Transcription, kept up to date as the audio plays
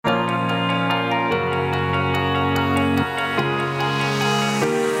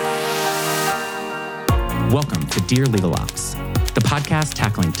Dear Legal Ops, the podcast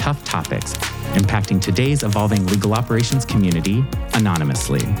tackling tough topics impacting today's evolving legal operations community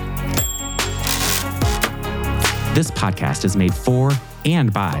anonymously. This podcast is made for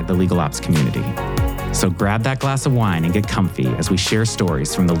and by the legal ops community. So grab that glass of wine and get comfy as we share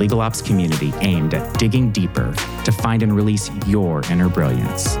stories from the legal ops community aimed at digging deeper to find and release your inner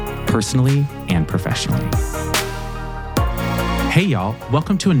brilliance, personally and professionally. Hey y'all,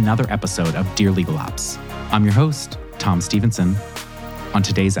 welcome to another episode of Dear Legal Ops. I'm your host, Tom Stevenson. On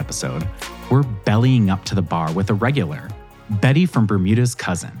today's episode, we're bellying up to the bar with a regular, Betty from Bermuda's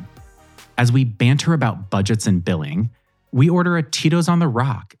cousin. As we banter about budgets and billing, we order a Tito's on the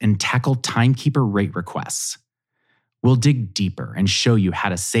Rock and tackle Timekeeper rate requests. We'll dig deeper and show you how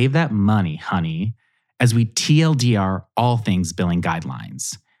to save that money, honey, as we TLDR all things billing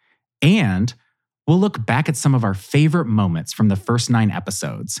guidelines. And we'll look back at some of our favorite moments from the first 9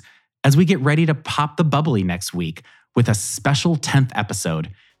 episodes as we get ready to pop the bubbly next week with a special 10th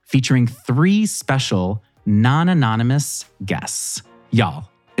episode featuring 3 special non-anonymous guests. Y'all,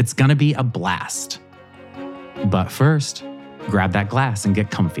 it's gonna be a blast. But first, grab that glass and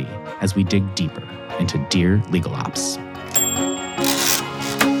get comfy as we dig deeper into Dear Legal Ops.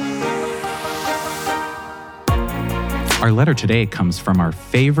 Our letter today comes from our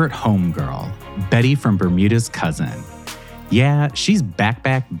favorite homegirl, Betty from Bermuda's cousin. Yeah, she's back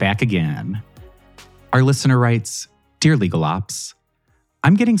again. Our listener writes, Dear Legal Ops,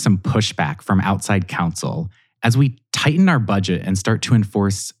 I'm getting some pushback from outside counsel as we tighten our budget and start to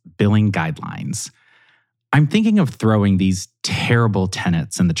enforce billing guidelines. I'm thinking of throwing these terrible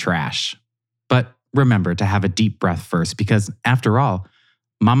tenets in the trash. But remember to have a deep breath first because, after all,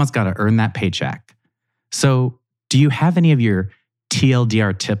 mama's got to earn that paycheck. So, do you have any of your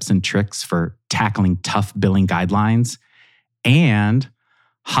TLDR tips and tricks for tackling tough billing guidelines and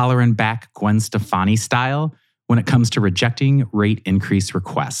hollering back Gwen Stefani style when it comes to rejecting rate increase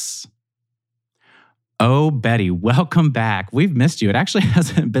requests? Oh, Betty, welcome back. We've missed you. It actually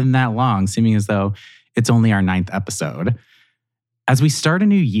hasn't been that long, seeming as though it's only our 9th episode. As we start a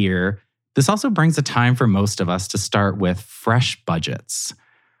new year, this also brings a time for most of us to start with fresh budgets.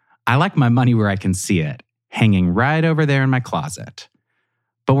 I like my money where I can see it, hanging right over there in my closet.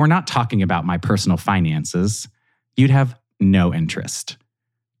 But we're not talking about my personal finances. You'd have no interest.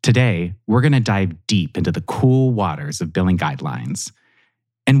 Today, we're going to dive deep into the cool waters of billing guidelines.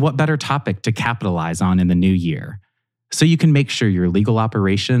 And what better topic to capitalize on in the new year, so you can make sure your legal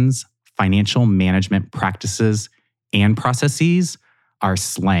operations, financial management practices, and processes are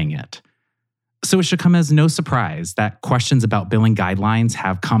slaying it. So it should come as no surprise that questions about billing guidelines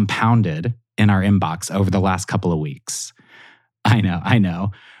have compounded in our inbox over the last couple of weeks. I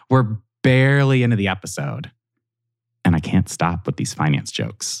know. We're barely into the episode, and I can't stop with these finance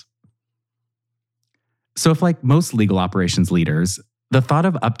jokes. So if, like most legal operations leaders, the thought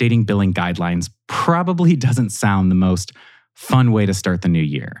of updating billing guidelines probably doesn't sound the most fun way to start the new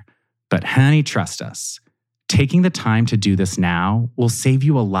year. But honey, trust us. Taking the time to do this now will save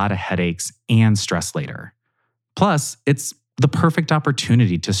you a lot of headaches and stress later. Plus, it's the perfect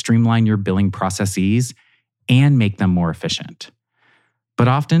opportunity to streamline your billing processes and make them more efficient. But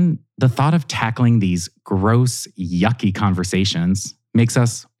often, the thought of tackling these gross, yucky conversations makes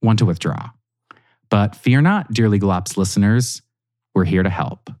us want to withdraw. But fear not, dear Legal Ops listeners, we're here to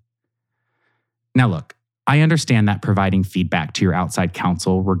help. Now look, I understand that providing feedback to your outside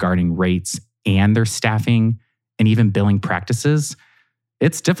counsel regarding rates and their staffing and even billing practices,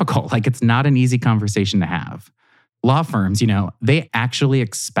 it's difficult. It's not an easy conversation to have. Law firms, they actually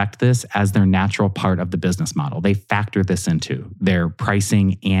expect this as their natural part of the business model. They factor this into their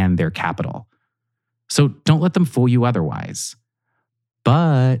pricing and their capital. So don't let them fool you otherwise.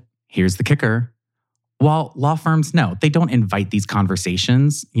 But here's the kicker. While law firms, no, they don't invite these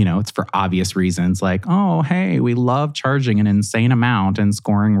conversations, it's for obvious reasons like, oh, hey, we love charging an insane amount and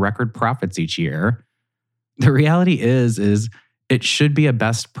scoring record profits each year. The reality is it should be a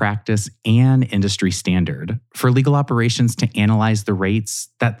best practice and industry standard for legal operations to analyze the rates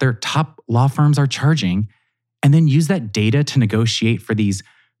that their top law firms are charging and then use that data to negotiate for these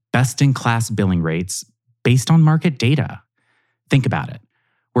best-in-class billing rates based on market data. Think about it.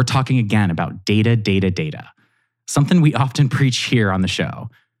 We're talking again about data, something we often preach here on the show.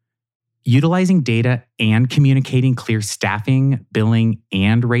 Utilizing data and communicating clear staffing, billing,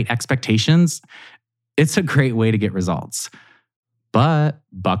 and rate expectations, it's a great way to get results. But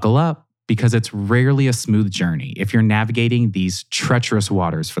buckle up, because it's rarely a smooth journey if you're navigating these treacherous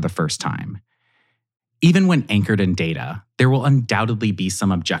waters for the first time. Even when anchored in data, there will undoubtedly be some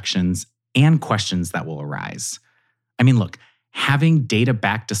objections and questions that will arise. Look, having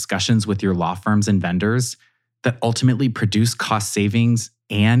data-backed discussions with your law firms and vendors, that ultimately produce cost savings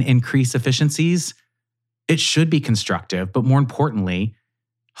and increase efficiencies, it should be constructive, but more importantly,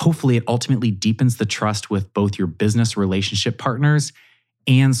 hopefully it ultimately deepens the trust with both your business relationship partners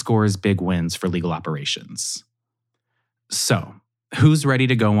and scores big wins for legal operations. So, who's ready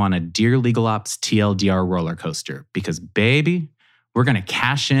to go on a Dear Legal Ops TLDR roller coaster? Because baby, we're going to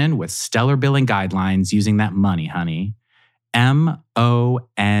cash in with stellar billing guidelines using that money, honey. MONEY.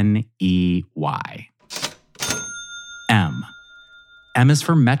 M. M is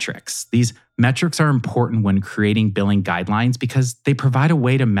for metrics. These metrics are important when creating billing guidelines because they provide a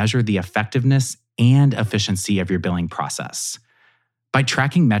way to measure the effectiveness and efficiency of your billing process. By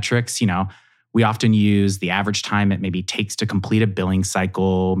tracking metrics, we often use the average time it maybe takes to complete a billing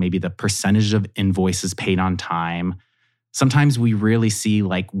cycle, maybe the percentage of invoices paid on time. Sometimes we really see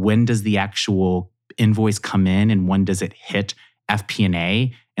when does the actual invoice come in and when does it hit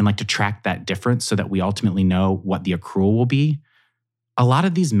FP&A, and to track that difference so that we ultimately know what the accrual will be. A lot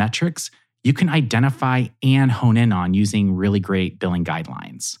of these metrics you can identify and hone in on using really great billing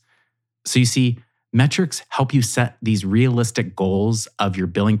guidelines. So you see, metrics help you set these realistic goals of your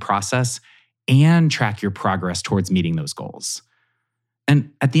billing process and track your progress towards meeting those goals.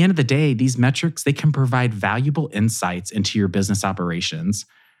 And at the end of the day, these metrics, they can provide valuable insights into your business operations,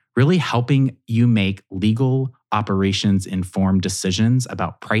 really helping you make legal operations informed decisions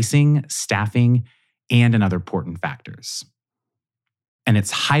about pricing, staffing, and other important factors. And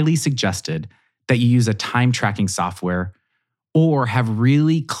it's highly suggested that you use a time tracking software or have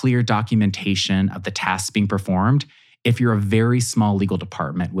really clear documentation of the tasks being performed if you're a very small legal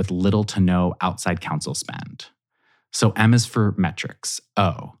department with little to no outside counsel spend. So M is for metrics.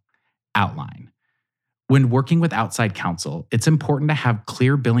 O, outline. When working with outside counsel, it's important to have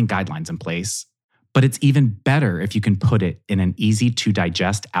clear billing guidelines in place, but it's even better if you can put it in an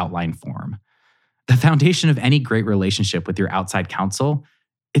easy-to-digest outline form. The foundation of any great relationship with your outside counsel,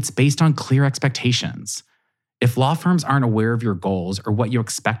 it's based on clear expectations. If law firms aren't aware of your goals or what you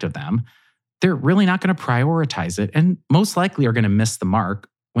expect of them, they're really not going to prioritize it and most likely are going to miss the mark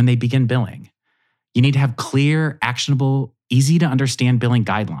when they begin billing. You need to have clear, actionable, easy-to-understand billing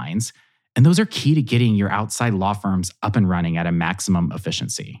guidelines, and those are key to getting your outside law firms up and running at a maximum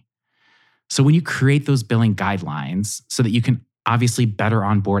efficiency. So when you create those billing guidelines so that you can obviously better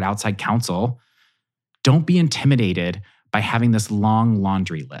onboard outside counsel, don't be intimidated by having this long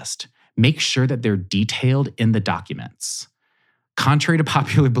laundry list. Make sure that they're detailed in the documents. Contrary to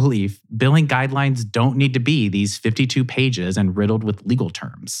popular belief, billing guidelines don't need to be these 52 pages and riddled with legal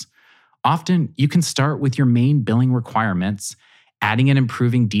terms. Often, you can start with your main billing requirements, adding and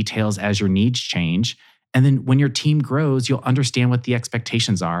improving details as your needs change, and then when your team grows, you'll understand what the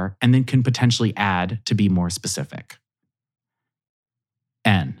expectations are and then can potentially add to be more specific.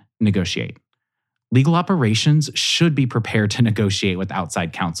 N, negotiate. Legal operations should be prepared to negotiate with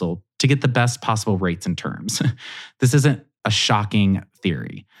outside counsel to get the best possible rates and terms. This isn't a shocking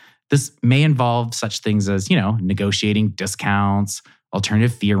theory. This may involve such things as, negotiating discounts,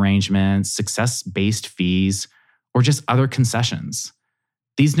 alternative fee arrangements, success-based fees, or just other concessions.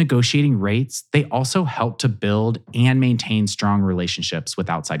 These negotiating rates, they also help to build and maintain strong relationships with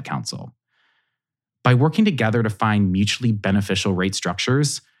outside counsel. By working together to find mutually beneficial rate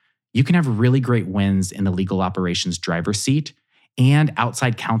structures, you can have really great wins in the legal operations driver's seat, and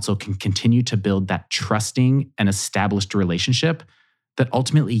outside counsel can continue to build that trusting and established relationship that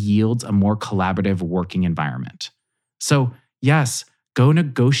ultimately yields a more collaborative working environment. So, yes, go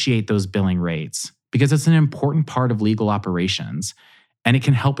negotiate those billing rates because it's an important part of legal operations, and it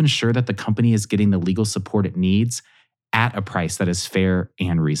can help ensure that the company is getting the legal support it needs at a price that is fair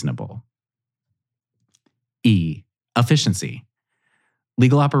and reasonable. E, efficiency.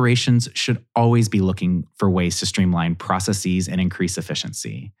 Legal operations should always be looking for ways to streamline processes and increase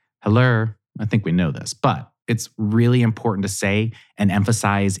efficiency. Hello, I think we know this, but it's really important to say and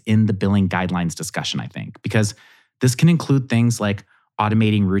emphasize in the billing guidelines discussion, I think, because this can include things like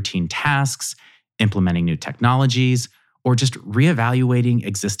automating routine tasks, implementing new technologies, or just reevaluating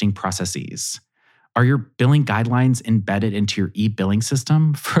existing processes. Are your billing guidelines embedded into your e-billing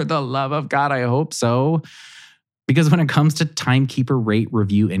system? For the love of God, I hope so. Because when it comes to Timekeeper rate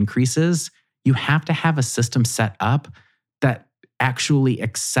review increases, you have to have a system set up that actually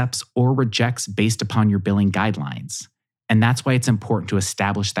accepts or rejects based upon your billing guidelines. And that's why it's important to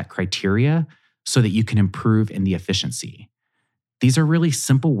establish that criteria so that you can improve in the efficiency. These are really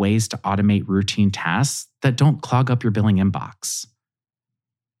simple ways to automate routine tasks that don't clog up your billing inbox.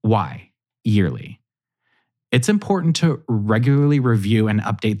 Why? Yearly. It's important to regularly review and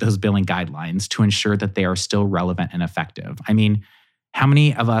update those billing guidelines to ensure that they are still relevant and effective. I mean, How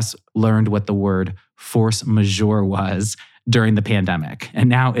many of us learned what the word force majeure was during the pandemic? And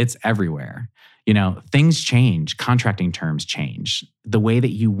now it's everywhere. Things change, contracting terms change. The way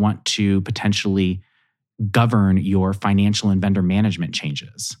that you want to potentially govern your financial and vendor management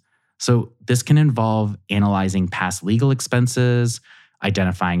changes. So this can involve analyzing past legal expenses,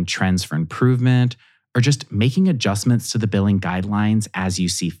 identifying trends for improvement, or just making adjustments to the billing guidelines as you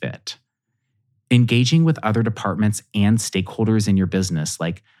see fit. Engaging with other departments and stakeholders in your business,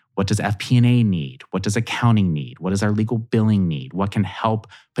 like what does FP&A need? What does accounting need? What does our legal billing need? What can help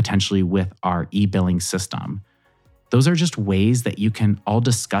potentially with our e-billing system? Those are just ways that you can all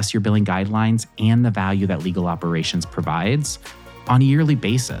discuss your billing guidelines and the value that legal operations provides on a yearly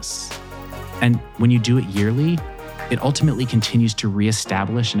basis. And when you do it yearly, it ultimately continues to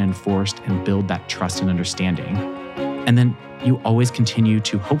reestablish and enforce and build that trust and understanding. And then you always continue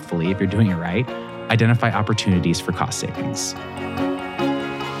to, hopefully, if you're doing it right, identify opportunities for cost savings.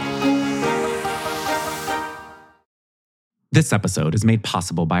 This episode is made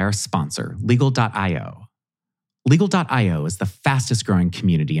possible by our sponsor, Legal.io. Legal.io is the fastest growing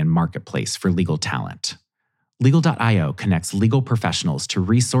community and marketplace for legal talent. Legal.io connects legal professionals to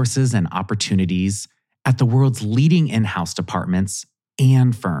resources and opportunities at the world's leading in-house departments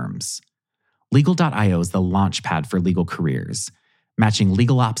and firms. Legal.io is the launchpad for legal careers, matching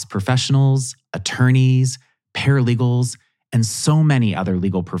legal ops professionals, attorneys, paralegals, and so many other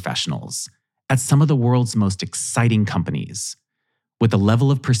legal professionals at some of the world's most exciting companies, with a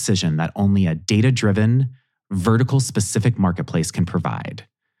level of precision that only a data-driven, vertical-specific marketplace can provide.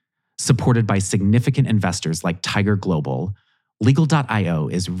 Supported by significant investors like Tiger Global, Legal.io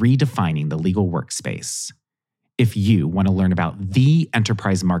is redefining the legal workspace. If you want to learn about the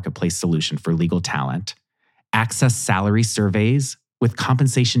enterprise marketplace solution for legal talent, access salary surveys with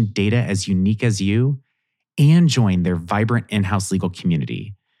compensation data as unique as you, and join their vibrant in-house legal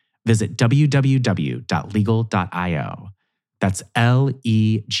community, visit www.legal.io. That's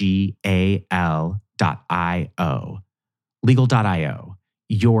legal.io. Legal.io,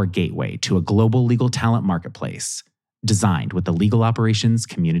 your gateway to a global legal talent marketplace designed with the legal operations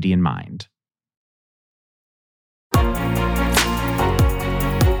community in mind.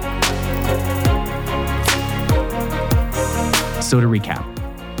 So to recap,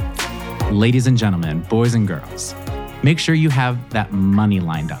 ladies and gentlemen, boys and girls, make sure you have that money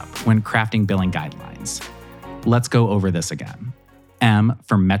lined up when crafting billing guidelines. Let's go over this again. M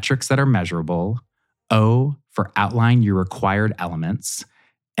for metrics that are measurable. O for outline your required elements.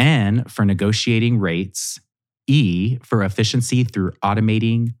 N for negotiating rates. E for efficiency through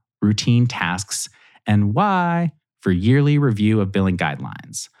automating routine tasks. And Y for yearly review of billing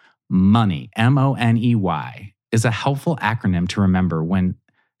guidelines. Money, MONEY, is a helpful acronym to remember when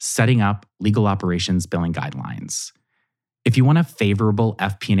setting up legal operations billing guidelines. If you want a favorable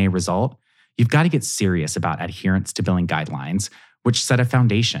FP&A result, you've got to get serious about adherence to billing guidelines, which set a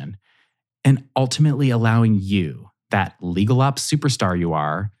foundation, and ultimately allowing you, that legal ops superstar you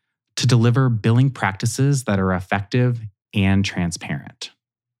are, to deliver billing practices that are effective and transparent.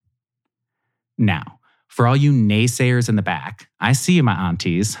 Now, for all you naysayers in the back, I see you, my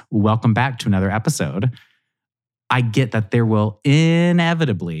aunties. Welcome back to another episode. I get that there will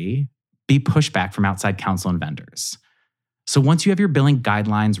inevitably be pushback from outside counsel and vendors. So once you have your billing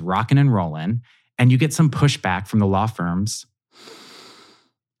guidelines rocking and rolling, and you get some pushback from the law firms,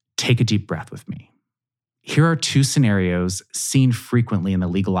 take a deep breath with me. Here are two scenarios seen frequently in the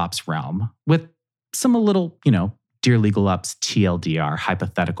legal ops realm with some a little, dear legal ops TLDR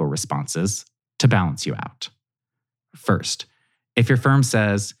hypothetical responses to balance you out. First, if your firm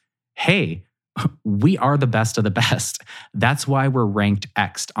says, hey, we are the best of the best. That's why we're ranked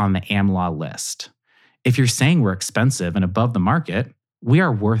X on the AmLaw list. If you're saying we're expensive and above the market, we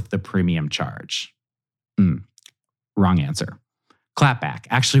are worth the premium charge. Wrong answer. Clap back.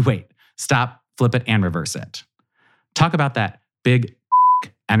 Actually, wait. Stop, flip it, and reverse it. Talk about that big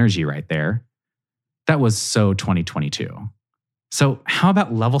energy right there. That was so 2022. So how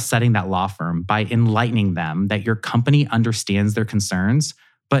about level setting that law firm by enlightening them that your company understands their concerns,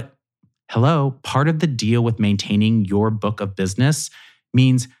 but hello, part of the deal with maintaining your book of business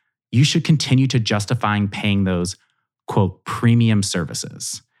means you should continue to justifying paying those, quote, premium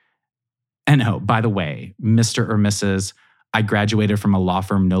services. And oh, by the way, Mr. or Mrs., I graduated from a law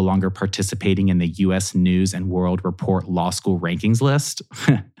firm no longer participating in the U.S. News and World Report Law School rankings list.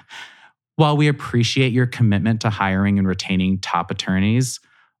 While we appreciate your commitment to hiring and retaining top attorneys,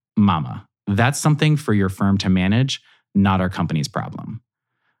 mama, that's something for your firm to manage, not our company's problem.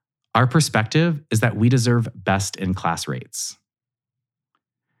 Our perspective is that we deserve best-in-class rates.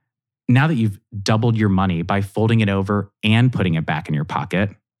 Now that you've doubled your money by folding it over and putting it back in your pocket,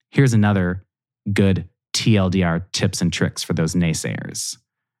 here's another good TLDR tips and tricks for those naysayers.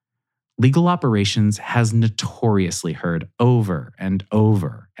 Legal operations has notoriously heard over and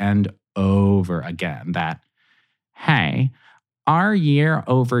over and over again that, hey, our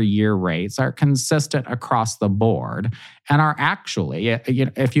year-over-year rates are consistent across the board and are actually,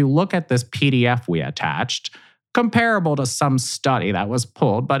 if you look at this PDF we attached, comparable to some study that was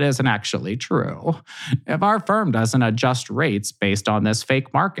pulled but isn't actually true. If our firm doesn't adjust rates based on this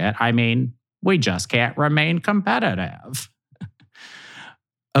fake market, we just can't remain competitive.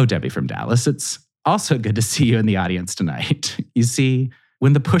 Oh, Debbie from Dallas, it's also good to see you in the audience tonight. You see,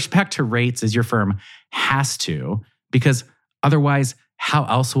 when the pushback to rates is your firm has to, because otherwise, how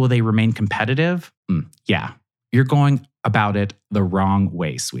else will they remain competitive? Yeah, you're going about it the wrong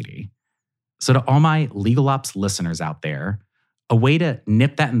way, sweetie. So to all my legal ops listeners out there, a way to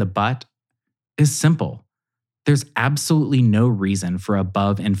nip that in the butt is simple. There's absolutely no reason for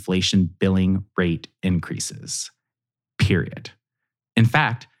above inflation billing rate increases, period. In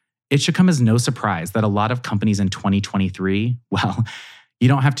fact, it should come as no surprise that a lot of companies in 2023, well, you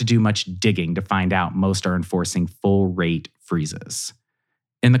don't have to do much digging to find out most are enforcing full rate freezes.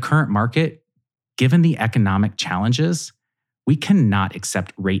 In the current market, given the economic challenges, we cannot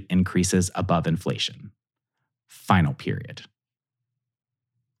accept rate increases above inflation. Final period.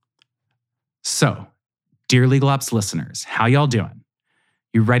 So, dear Legal Ops listeners, how y'all doing?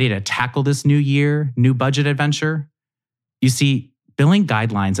 You ready to tackle this new year, new budget adventure? You see, billing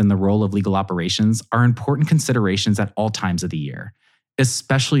guidelines and the role of legal operations are important considerations at all times of the year,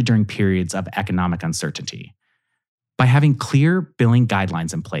 especially during periods of economic uncertainty. By having clear billing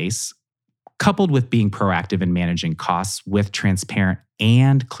guidelines in place, coupled with being proactive in managing costs with transparent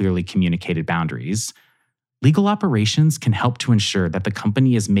and clearly communicated boundaries, legal operations can help to ensure that the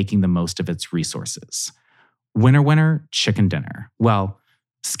company is making the most of its resources. Winner, winner, chicken dinner. Well,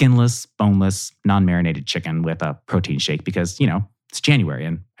 skinless, boneless, non-marinated chicken with a protein shake because, it's January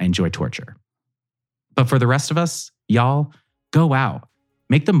and I enjoy torture. But for the rest of us, y'all, go out,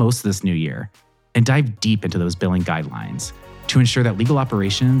 make the most of this new year, and dive deep into those billing guidelines to ensure that legal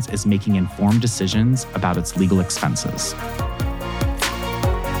operations is making informed decisions about its legal expenses.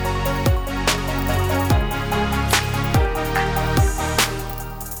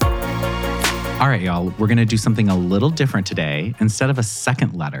 All right, y'all, we're going to do something a little different today. Instead of a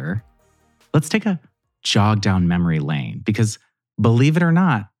second letter, let's take a jog down memory lane because, believe it or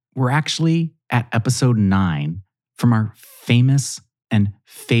not, we're actually at episode 9 from our famous and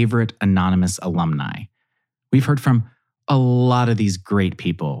favorite anonymous alumni. We've heard from a lot of these great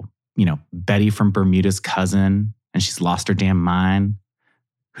people. Betty from Bermuda's cousin, and she's lost her damn mind.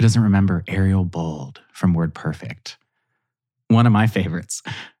 Who doesn't remember Ariel Bold from Word Perfect? One of my favorites,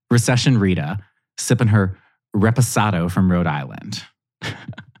 Recession Rita, sipping her Reposado from Rhode Island.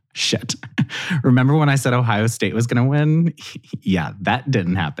 Shit. Remember when I said Ohio State was going to win? Yeah, that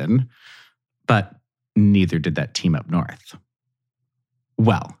didn't happen. But neither did that team up north.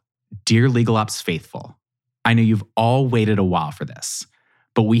 Well, dear Legal Ops faithful, I know you've all waited a while for this,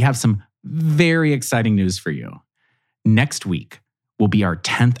 but we have some very exciting news for you. Next week will be our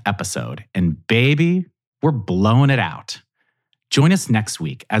 10th episode, and baby, we're blowing it out. Join us next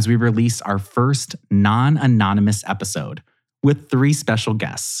week as we release our first non-anonymous episode with 3 special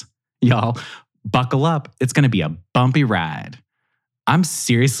guests. Y'all, buckle up. It's going to be a bumpy ride. I'm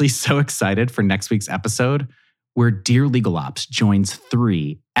seriously so excited for next week's episode, where Dear Legal Ops joins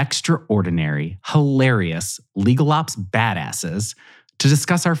 3 extraordinary, hilarious Legal Ops badasses to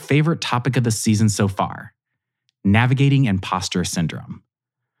discuss our favorite topic of the season so far, navigating imposter syndrome.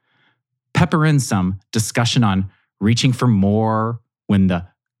 Pepper in some discussion on reaching for more when the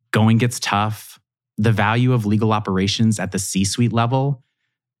going gets tough, the value of legal operations at the C-suite level,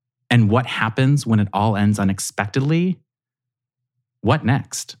 and what happens when it all ends unexpectedly. What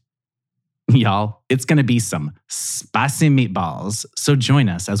next? Y'all, it's going to be some spicy meatballs, so join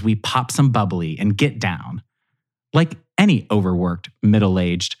us as we pop some bubbly and get down. Like any overworked,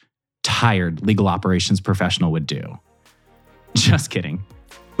 middle-aged, tired legal operations professional would do. Just kidding.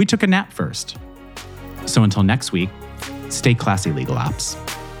 We took a nap first. So until next week, stay classy, Legal Ops.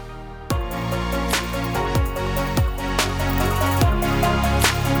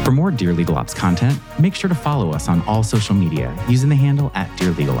 For more Dear Legal Ops content, make sure to follow us on all social media using the handle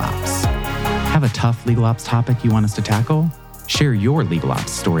 @DearLegalOps. Have a tough legal ops topic you want us to tackle? Share your legal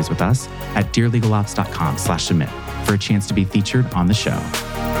ops stories with us at dearlegalops.com/submit for a chance to be featured on the show.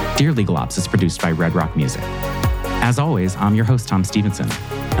 Dear Legal Ops is produced by Red Rock Music. As always, I'm your host, Tom Stevenson.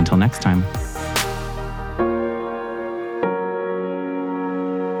 Until next time.